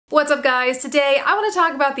What's up guys? Today I want to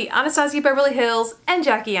talk about the Anastasia Beverly Hills and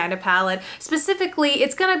Jackie Aina palette. Specifically,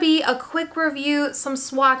 it's going to be a quick review, some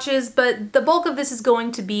swatches, but the bulk of this is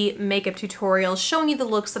going to be makeup tutorials showing you the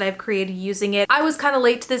looks that I've created using it. I was kind of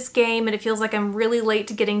late to this game and it feels like I'm really late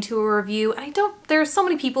to getting to a review. And there's so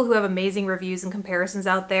many people who have amazing reviews and comparisons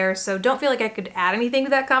out there, so don't feel like I could add anything to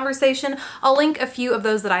that conversation. I'll link a few of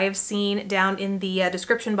those that I have seen down in the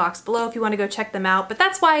description box below if you want to go check them out. But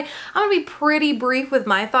that's why I'm going to be pretty brief with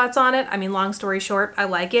my thoughts on it. I mean, long story short, I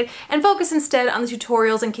like it, and focus instead on the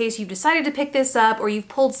tutorials in case you've decided to pick this up or you've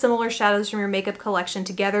pulled similar shadows from your makeup collection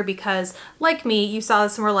together because, like me, you saw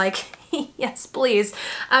this and were like, yes, please.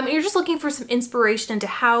 You're just looking for some inspiration into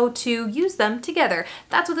how to use them together.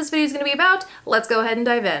 That's what this video is going to be about. Let's go ahead and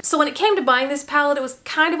dive in. So when it came to buying this palette, it was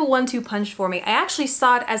kind of a 1-2 punch for me. I actually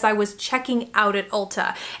saw it as I was checking out at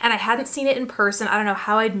Ulta, and I hadn't seen it in person. I don't know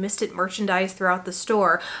how I'd missed it merchandise throughout the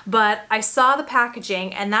store, but I saw the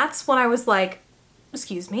packaging, and that's when I was like,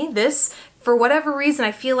 excuse me, this, for whatever reason,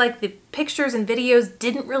 I feel like the pictures and videos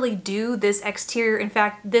didn't really do this exterior. In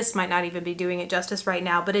fact, this might not even be doing it justice right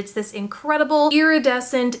now, but it's this incredible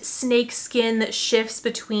iridescent snake skin that shifts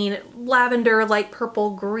between lavender, light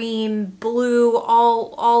purple, green, blue,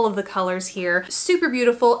 all of the colors here. Super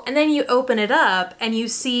beautiful. And then you open it up and you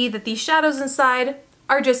see that these shadows inside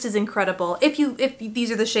are just as incredible if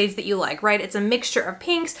these are the shades that you like, right? It's a mixture of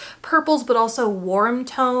pinks, purples, but also warm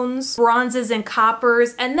tones, bronzes and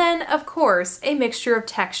coppers, and then of course a mixture of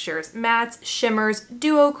textures, mattes, shimmers,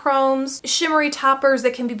 duochromes, shimmery toppers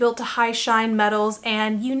that can be built to high shine metals,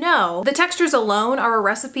 and you know, the textures alone are a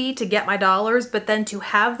recipe to get my dollars, but then to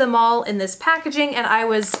have them all in this packaging, and I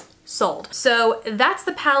was sold. So that's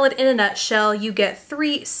the palette in a nutshell. You get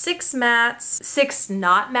 6 mattes, 6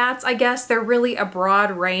 not mattes, I guess. They're really a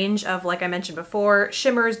broad range of, like I mentioned before,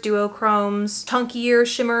 shimmers, duochromes, chunkier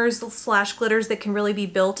shimmers slash glitters that can really be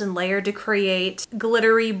built and layered to create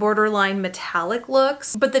glittery, borderline metallic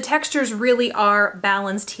looks. But the textures really are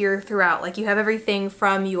balanced here throughout. Like you have everything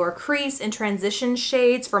from your crease and transition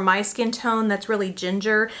shades. For my skin tone, that's really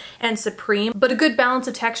ginger and supreme, but a good balance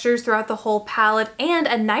of textures throughout the whole palette and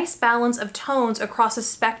a nice balance of tones across a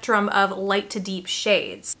spectrum of light to deep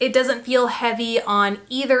shades. It doesn't feel heavy on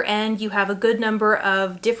either end. You have a good number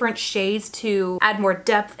of different shades to add more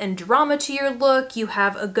depth and drama to your look. You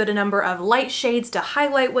have a good number of light shades to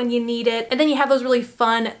highlight when you need it. And then you have those really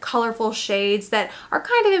fun, colorful shades that are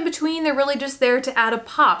kind of in between. They're really just there to add a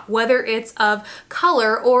pop, whether it's of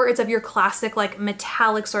color or it's of your classic like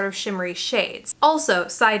metallic sort of shimmery shades. Also,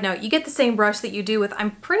 side note, you get the same brush that you do with,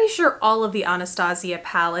 I'm pretty sure, all of the Anastasia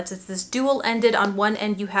palettes. It's this dual-ended. On one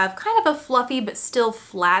end you have kind of a fluffy but still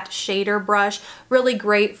flat shader brush, really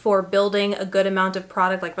great for building a good amount of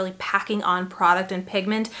product, like really packing on product and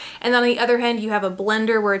pigment. And then on the other hand you have a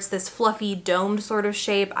blender where it's this fluffy domed sort of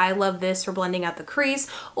shape. I love this for blending out the crease,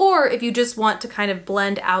 or if you just want to kind of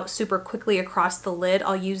blend out super quickly across the lid,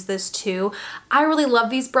 I'll use this too. I really love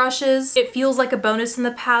these brushes. It feels like a bonus in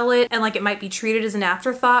the palette and like it might be treated as an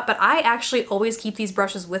afterthought, but I actually always keep these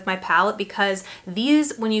brushes with my palette because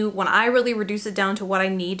these, when I really reduce it down to what I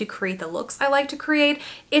need to create the looks I like to create,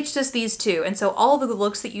 it's just these two. And so all of the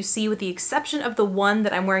looks that you see, with the exception of the one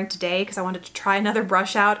that I'm wearing today because I wanted to try another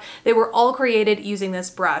brush out, they were all created using this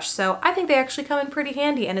brush. So I think they actually come in pretty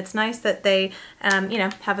handy, and it's nice that they, you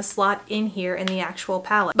know, have a slot in here in the actual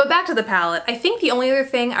palette. But back to the palette, I think the only other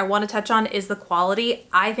thing I want to touch on is the quality.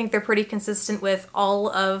 I think they're pretty consistent with all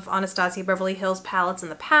of Anastasia Beverly Hills palettes in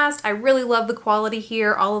the past. I really love the quality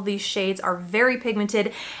here. All of these shades are very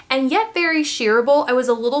pigmented and yet very sheerable. I was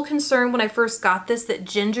a little concerned when I first got this that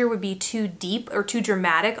ginger would be too deep or too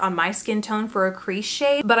dramatic on my skin tone for a crease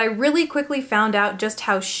shade, but I really quickly found out just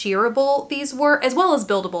how sheerable these were, as well as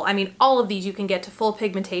buildable. I mean, all of these you can get to full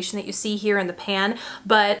pigmentation that you see here in the pan,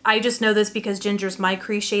 but I just know this because ginger's my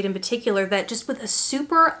crease shade in particular, that just with a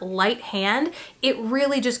super light hand, it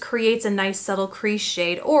really just creates a nice subtle crease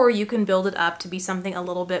shade, or you can build it up to be something a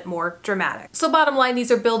little bit more dramatic. So bottom line,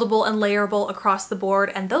 these are buildable and layerable across the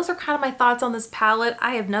board, and those are kind of my thoughts on this palette.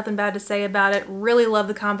 I have nothing bad to say about it. Really love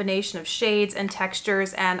the combination of shades and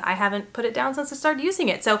textures, and I haven't put it down since I started using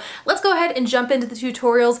it. So let's go ahead and jump into the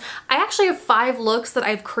tutorials. I actually have 5 looks that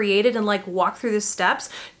I've created and like walk through the steps,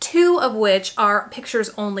 2 of which are pictures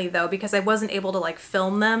only though, because I wasn't able to like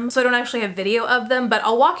film them, so I don't actually have video of them, but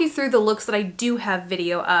I'll walk you through the looks that I do have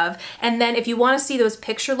video of. And then if you want to see those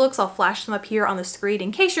picture looks, I'll flash them up here on the screen.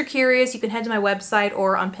 In case you're curious, you can head to my website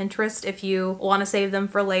or on Pinterest if you want to save them them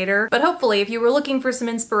for later. But hopefully if you were looking for some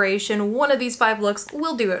inspiration, one of these 5 looks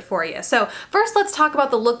will do it for you. So first let's talk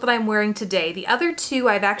about the look that I'm wearing today. The other 2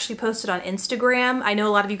 I've actually posted on Instagram. I know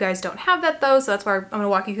a lot of you guys don't have that though, so that's why I'm gonna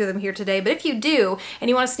walk you through them here today. But if you do, and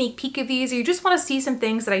you want a sneak peek of these, or you just wanna see some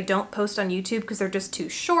things that I don't post on YouTube because they're just too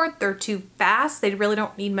short, they're too fast, they really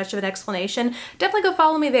don't need much of an explanation, definitely go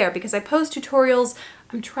follow me there because I post tutorials.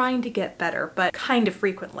 I'm trying to get better, but kind of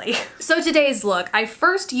frequently. So today's look, I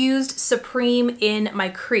first used Supreme in my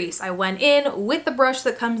crease. I went in with the brush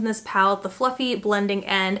that comes in this palette, the fluffy blending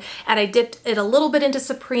end, and I dipped it a little bit into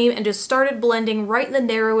Supreme and just started blending right in the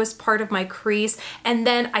narrowest part of my crease. And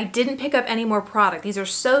then I didn't pick up any more product. These are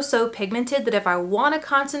so pigmented that if I want a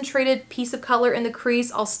concentrated piece of color in the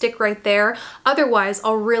crease, I'll stick right there. Otherwise,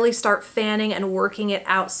 I'll really start fanning and working it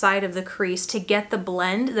outside of the crease to get the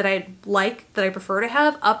blend that I prefer to have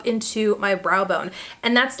up into my brow bone.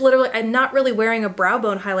 And that's literally, I'm not really wearing a brow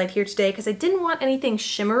bone highlight here today because I didn't want anything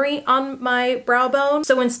shimmery on my brow bone.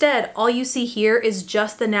 So instead, all you see here is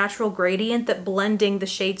just the natural gradient that blending the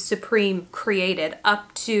shade Supreme created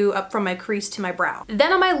up from my crease to my brow.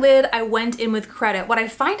 Then on my lid, I went in with Credit. What I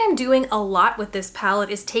find I'm doing a lot with this palette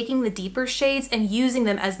is taking the deeper shades and using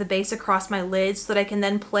them as the base across my lid so that I can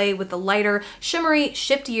then play with the lighter, shimmery,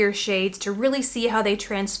 shiftier shades to really see how they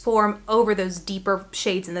transform over those deeper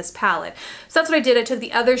shades in this palette. So that's what I did. I took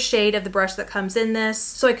the other shade of the brush that comes in this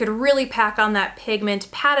so I could really pack on that pigment,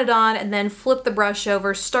 pat it on, and then flip the brush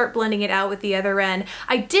over, start blending it out with the other end.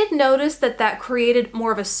 I did notice that that created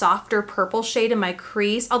more of a softer purple shade in my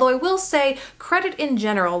crease, although I will say Credit in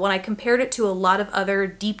general, when I compared it to a lot of other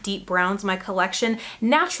deep browns in my collection,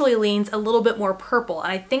 naturally leans a little bit more purple,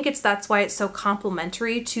 and I think that's why it's so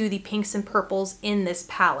complementary to the pinks and purples in this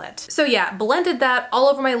palette. So yeah, blended that all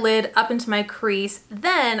over my lid, up into my crease.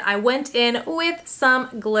 Then I went in with some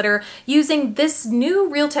glitter using this new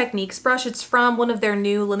Real Techniques brush. It's from one of their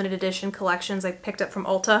new limited edition collections I picked up from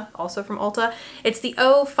Ulta, also from Ulta. It's the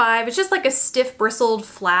 05. It's just like a stiff bristled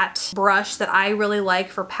flat brush that I really like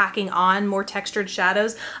for packing on more textured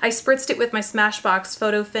shadows. I spritzed it with my Smashbox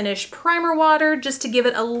Photo Finish primer water just to give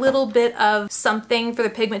it a little bit of something for the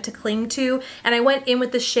pigment to cling to, and I went in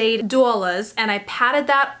with the shade Duolas and I patted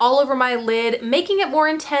that all over my lid, making it more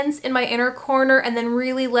intense in my inner corner and then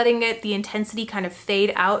really letting the intensity kind of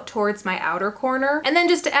fade out towards my outer corner. And then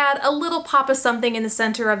just to add a little pop of something in the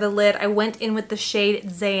center of the lid, I went in with the shade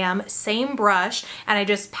Zam, same brush, and I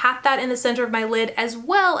just pat that in the center of my lid, as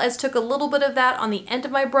well as took a little bit of that on the end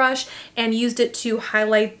of my brush and used it to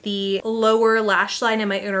highlight the lower lash line in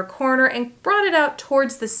my inner corner and brought it out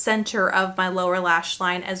towards the center of my lower lash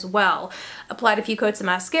line as well. Applied a few coats of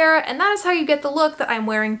mascara, and that is how you get the look that I'm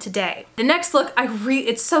wearing today. The next look,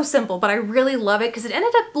 it's so simple, but I really love it because it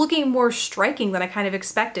ended up looking more striking than I kind of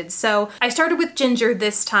expected. So I started with Ginger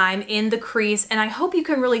this time in the crease, and I hope you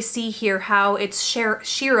can really see here how it's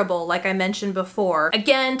shearable like I mentioned before.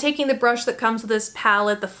 Again, taking the brush that comes with this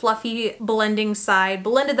palette, the fluffy blending side,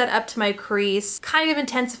 blended that up to my crease, kind of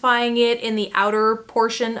intensifying it in the outer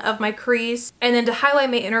portion of my crease. And then to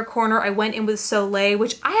highlight my inner corner, I went in with Soleil,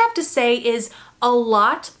 which I have to say is a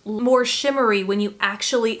lot more shimmery when you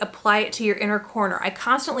actually apply it to your inner corner. I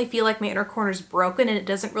constantly feel like my inner corner is broken and it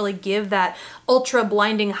doesn't really give that ultra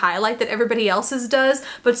blinding highlight that everybody else's does,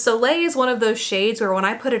 but Soleil is one of those shades where when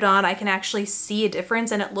I put it on, I can actually see a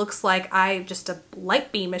difference and it looks like just a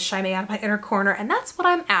light beam is shining out of my inner corner, and that's what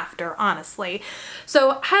I'm after, honestly.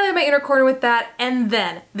 So highlight my inner corner with that, and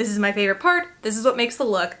then, this is my favorite part, this is what makes the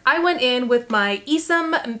look. I went in with my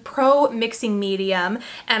Esam Pro Mixing Medium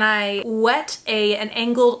and I wet an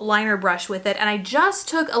angled liner brush with it, and I just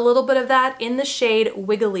took a little bit of that in the shade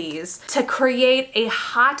Wigglies to create a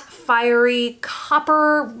hot, fiery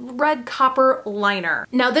red copper liner.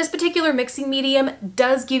 Now this particular mixing medium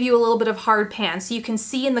does give you a little bit of hard pan, so you can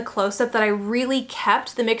see in the close-up that I really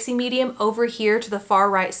kept the mixing medium over here to the far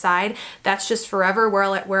right side. That's just forever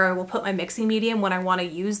where I will put my mixing medium when I want to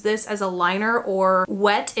use this as a liner or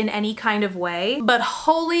wet in any kind of way. But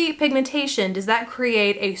holy pigmentation, does that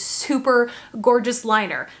create a super gorgeous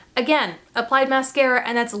liner. Again, applied mascara,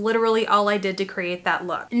 and that's literally all I did to create that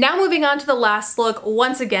look. Now moving on to the last look.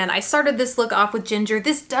 Once again, I started this look off with Ginger.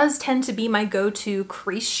 This does tend to be my go-to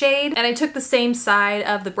crease shade, and I took the same side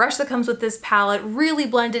of the brush that comes with this palette, really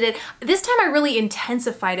blended it. This time I really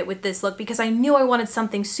intensified it with this look because I knew I wanted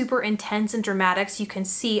something super intense and dramatic. So you can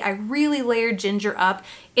see I really layered Ginger up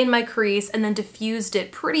in my crease and then diffused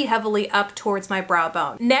it pretty heavily up towards my brow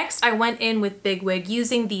bone. Next, I went in with Big Wig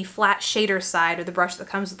using the flat shader side of the brush that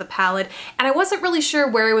comes with the palette, and I wasn't really sure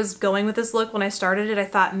where I was going with this look when I started it. I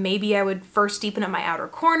thought maybe I would first deepen up my outer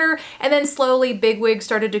corner, and then slowly bigwig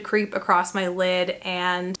started to creep across my lid,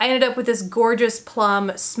 and I ended up with this gorgeous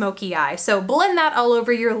plum smoky eye. So blend that all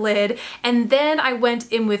over your lid, and then I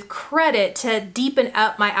went in with Credit to deepen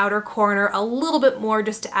up my outer corner a little bit more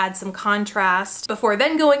just to add some contrast, before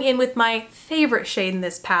then going in with my favorite shade in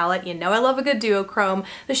this palette. You know I love a good duochrome.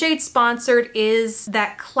 The shade sponsored is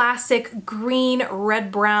that classic green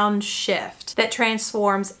red-brown shift that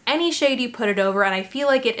transforms any shade you put it over, and I feel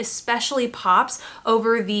like it especially pops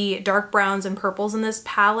over the dark browns and purples in this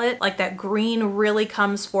palette. Like that green really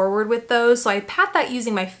comes forward with those, so I pat that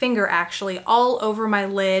using my finger actually all over my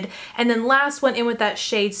lid, and then last went in with that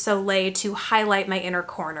shade Soleil to highlight my inner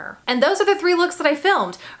corner. And those are the 3 looks that I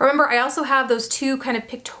filmed. Remember, I also have those 2 kind of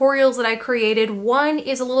pictorials that I created. One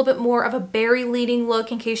is a little bit more of a berry leading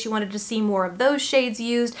look in case you wanted to see more of those shades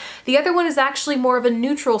used. The other one is actually more of a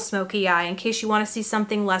neutral smoky eye in case you want to see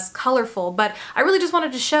something less colorful, but I really just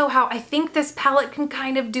wanted to show how I think this palette can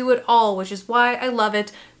kind of do it all, which is why I love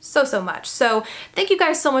it so much. So thank you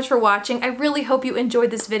guys so much for watching. I really hope you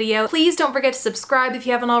enjoyed this video. Please don't forget to subscribe if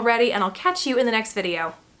you haven't already, and I'll catch you in the next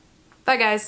video. Bye guys.